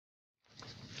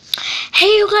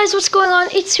Hey you guys, what's going on?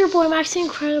 It's your boy Max the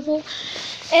Incredible.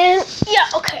 And yeah,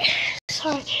 okay.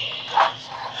 Sorry.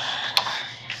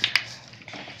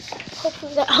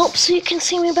 Hopefully that helps so you can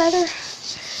see me better.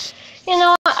 You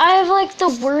know, I have like the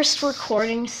worst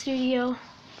recording studio.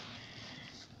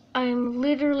 I'm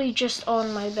literally just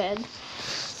on my bed.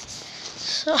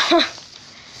 So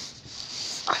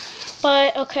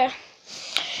but okay.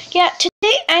 Yeah,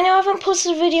 today I know I haven't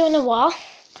posted a video in a while.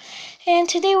 And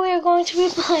today we are going to be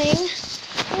playing.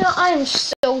 You know, I'm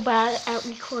so bad at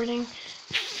recording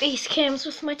face cams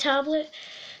with my tablet.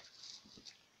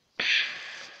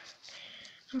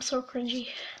 I'm so cringy.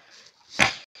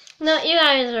 No, you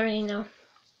guys already know.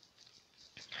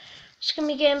 Just gonna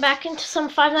be getting back into some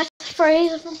Five Nights at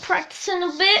Freddy's. I've been practicing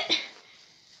a bit.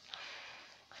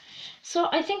 So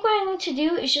I think what I need to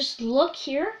do is just look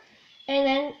here and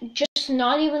then just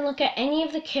not even look at any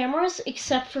of the cameras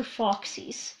except for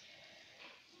Foxy's.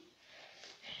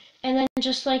 And then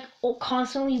just like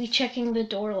constantly be checking the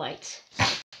door lights.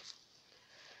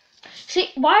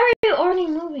 See, why are you already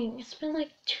moving? It's been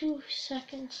like 2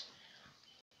 seconds.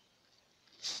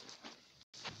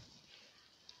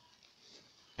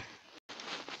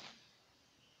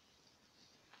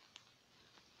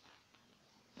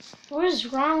 What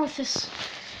is wrong with this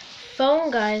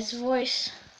phone guy's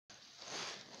voice?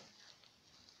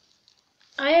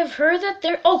 I have heard that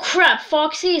there— oh crap,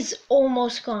 Foxy is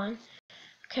almost gone.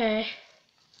 Okay.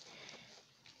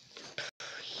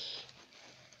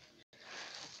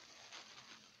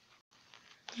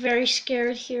 Very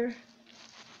scared here.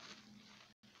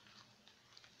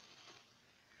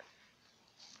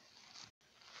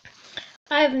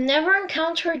 I have never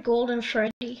encountered Golden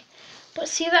Freddy, but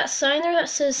see that sign there that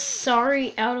says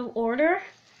sorry, out of order?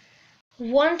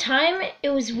 One time it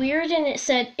was weird and it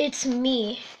said it's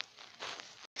me.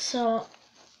 So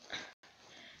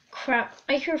crap,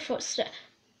 I hear footsteps.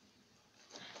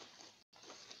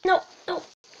 No, no,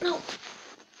 no.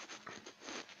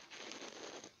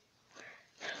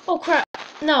 Oh crap,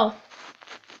 no.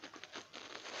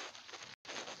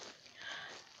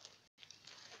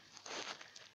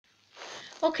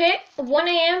 Okay, 1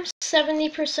 a.m.,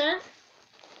 70%.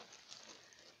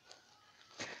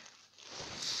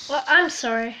 Well, I'm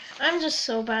sorry. I'm just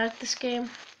so bad at this game.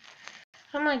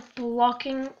 I'm like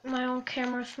blocking my own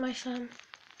camera with my thumb.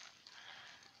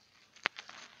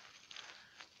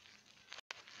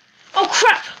 Oh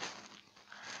crap!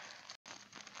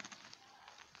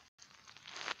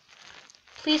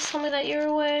 Please tell me that you're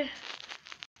away.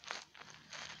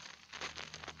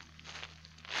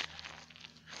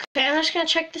 Okay, I'm just gonna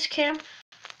check this cam.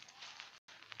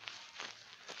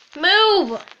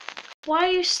 Move! Why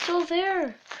are you still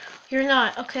there? You're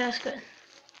not. Okay, that's good.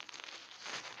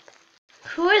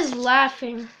 Who is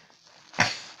laughing?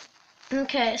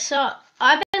 Okay, so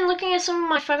I've been looking at some of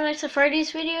my Five Nights at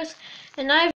Freddy's videos, and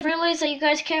I've realized that you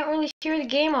guys can't really hear the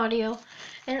game audio.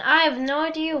 And I have no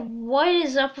idea what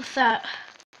is up with that.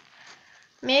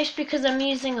 Maybe it's because I'm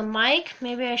using a mic.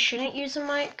 Maybe I shouldn't use a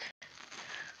mic.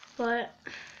 But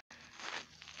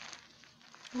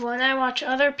when I watch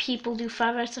other people do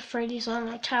Five Nights at Freddy's on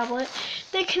their tablet,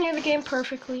 they can hear the game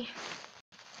perfectly.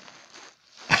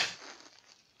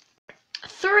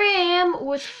 3 a.m.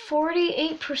 with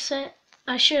 48%.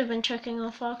 I should have been checking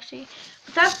on Foxy.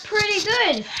 But that's pretty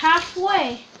good.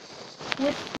 Halfway.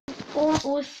 With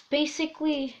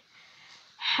basically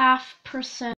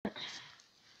 0.5%.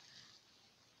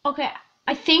 Okay,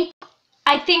 I think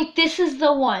this is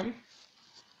the one.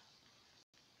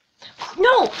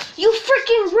 No! You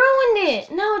freaking ruined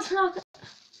it! No, it's not.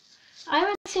 I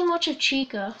haven't seen much of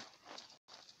Chica.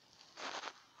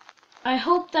 I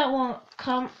hope that won't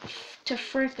come to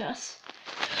freak us.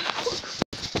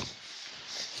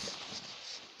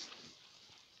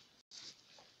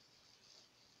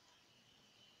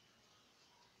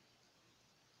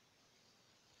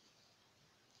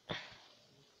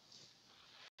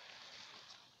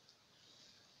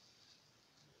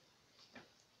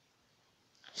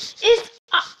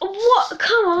 What?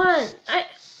 Come on.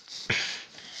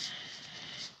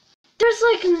 There's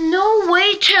like no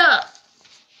way to.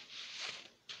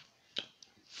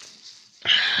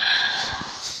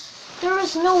 There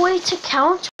is no way to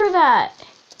counter that.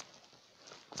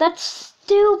 That's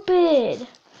stupid.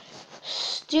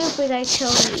 Stupid, I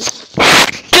tell you.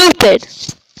 Stupid.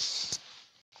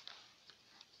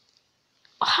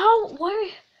 How?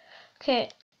 Why? Okay.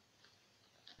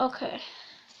 Okay.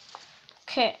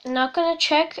 Okay, not gonna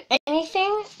check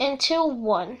anything until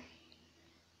 1.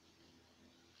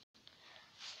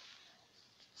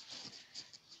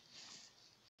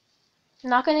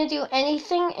 Not gonna do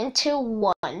anything until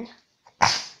 1.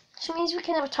 which means we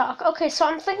can have a talk. Okay, so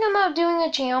I'm thinking about doing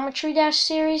a Geometry Dash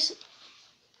series.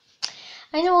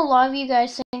 I know a lot of you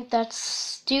guys think that's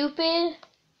stupid,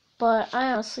 but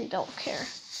I honestly don't care.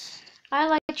 I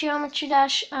like Geometry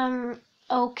Dash. I'm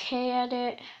okay at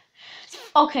it.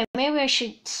 Okay, maybe I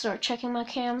should start checking my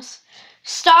cams.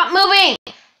 Stop moving!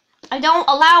 I don't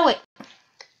allow it.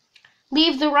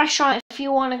 Leave the restaurant if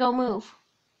you want to go move.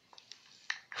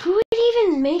 Who would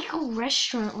even make a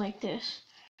restaurant like this?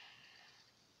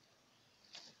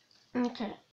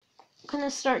 Okay. I'm gonna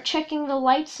start checking the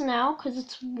lights now because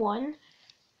it's 1.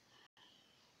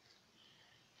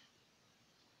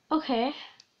 Okay.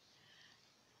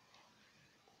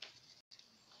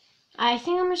 I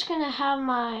think I'm just gonna have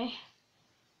my...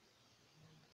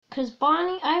 Because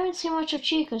Bonnie, I haven't seen much of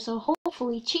Chica, so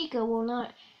hopefully Chica will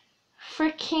not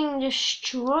freaking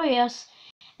destroy us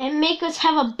and make us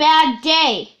have a bad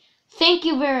day. Thank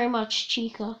you very much,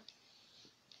 Chica.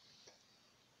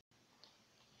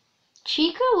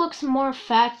 Chica looks more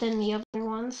fat than the other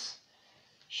ones.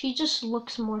 She just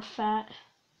looks more fat.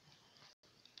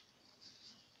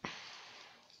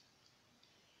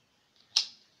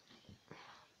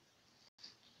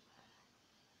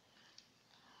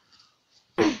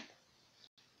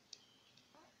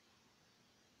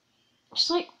 It's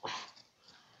like,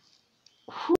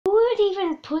 who would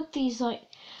even put these, like,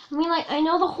 I mean, like, I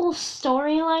know the whole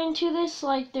storyline to this,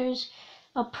 like, there's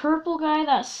a purple guy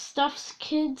that stuffs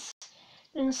kids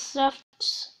and stuff,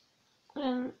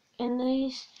 and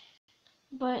these,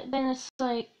 but then it's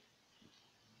like,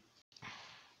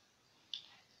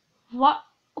 what?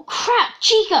 Oh, crap,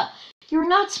 Chica! You're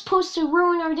not supposed to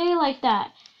ruin our day like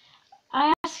that.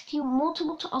 I asked you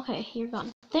multiple times. Okay, you're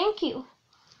gone. Thank you.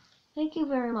 Thank you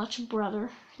very much, brother.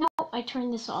 No, I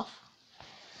turned this off.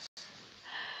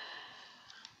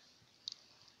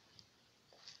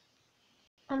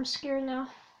 I'm scared now.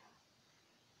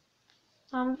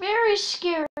 I'm very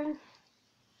scared.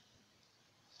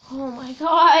 Oh my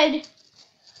god.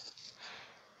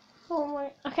 Oh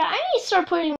my. Okay, I need to start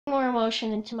putting more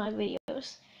emotion into my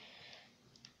videos.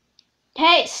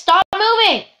 Hey, stop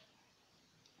moving!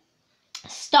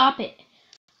 Stop it.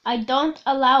 I don't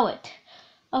allow it.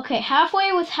 Okay,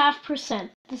 halfway with 0.5%.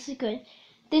 This is good.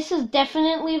 This is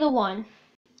definitely the one.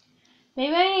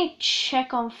 Maybe I need to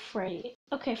check on Freddy.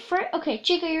 Okay, okay,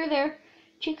 Chica, you're there.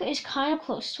 Chica is kind of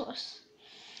close to us.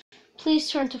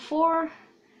 Please turn to 4.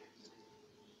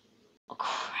 Oh,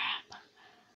 crap.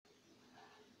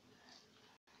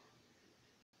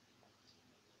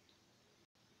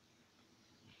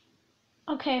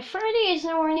 Okay, Freddy is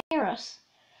nowhere near us.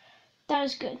 That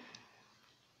is good.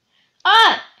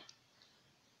 Ah!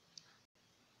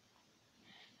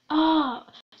 Ah!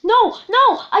 No!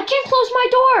 No! I can't close my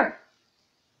door!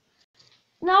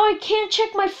 Now I can't check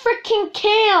my freaking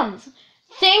cams!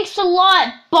 Thanks a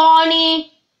lot,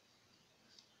 Bonnie!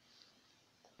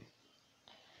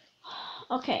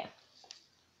 Okay.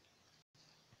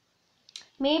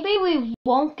 Maybe we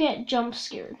won't get jump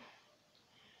scared.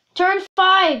 Turn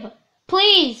 5!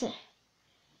 Please!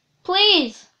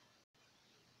 Please!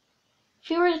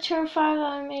 If you were to turn 5,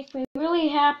 that would make me really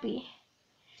happy.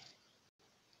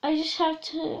 I just have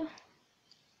to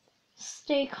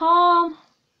stay calm.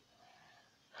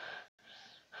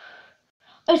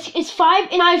 It's 5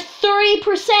 and I have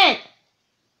 30%!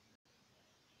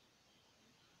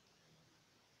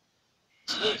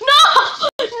 No!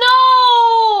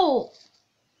 No!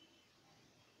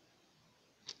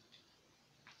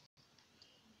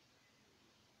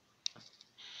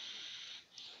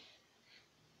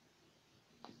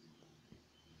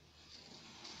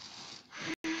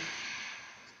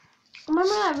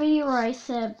 Remember that video where I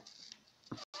said,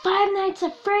 Five Nights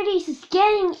at Freddy's is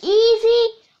getting easy?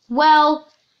 Well,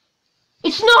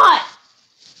 it's not!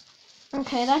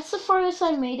 Okay, that's the farthest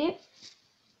I made it.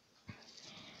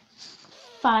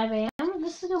 5 a.m.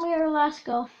 This is gonna be our last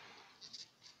go.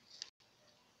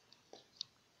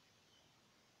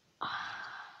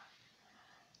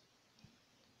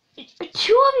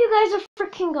 Two of you guys are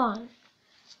freaking gone.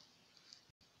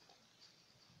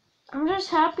 I'm just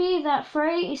happy that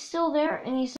Freddy is still there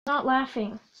and he's not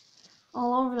laughing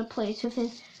all over the place with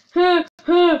his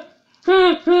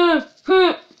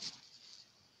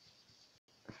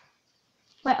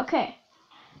Wait, okay.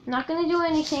 I'm not gonna do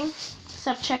anything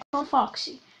except check on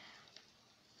Foxy.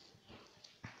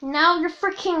 Now you're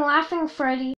freaking laughing,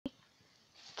 Freddy.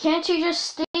 Can't you just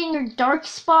stay in your dark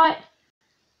spot?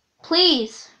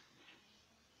 Please.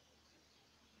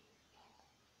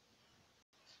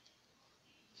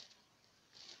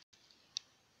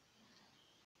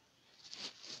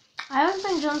 I haven't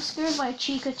been jump scared by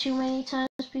Chica too many times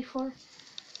before.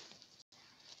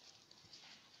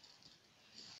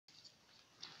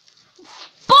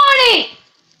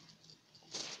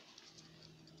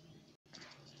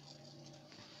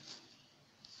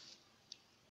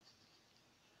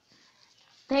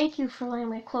 Thank you for letting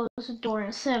me close the door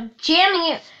instead of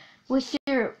jamming it with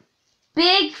your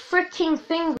big freaking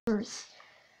fingers.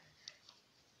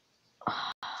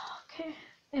 Okay.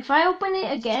 If I open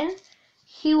it again,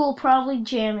 he will probably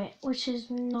jam it, which is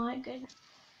not good.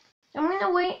 I'm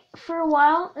gonna wait for a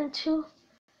while until...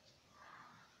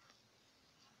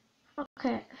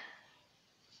 Okay.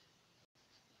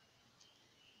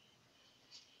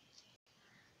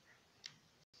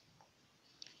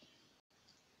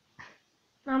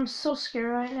 I'm so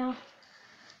scared right now.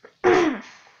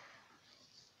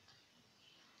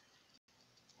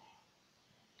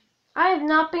 I have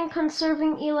not been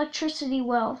conserving electricity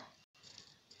well.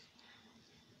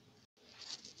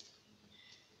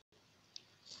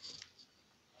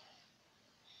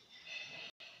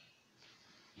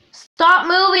 Stop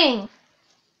moving!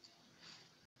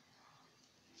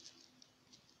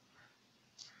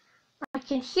 I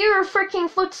can hear her freaking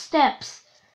footsteps.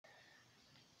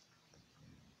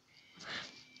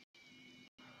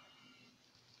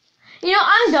 You know,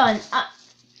 I'm done.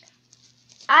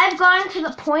 I've gotten to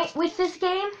the point with this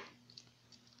game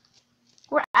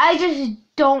where I just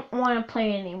don't want to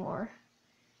play anymore.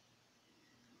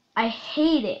 I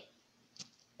hate it.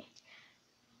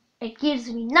 It gives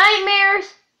me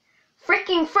nightmares.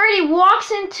 Freaking Freddy walks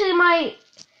into my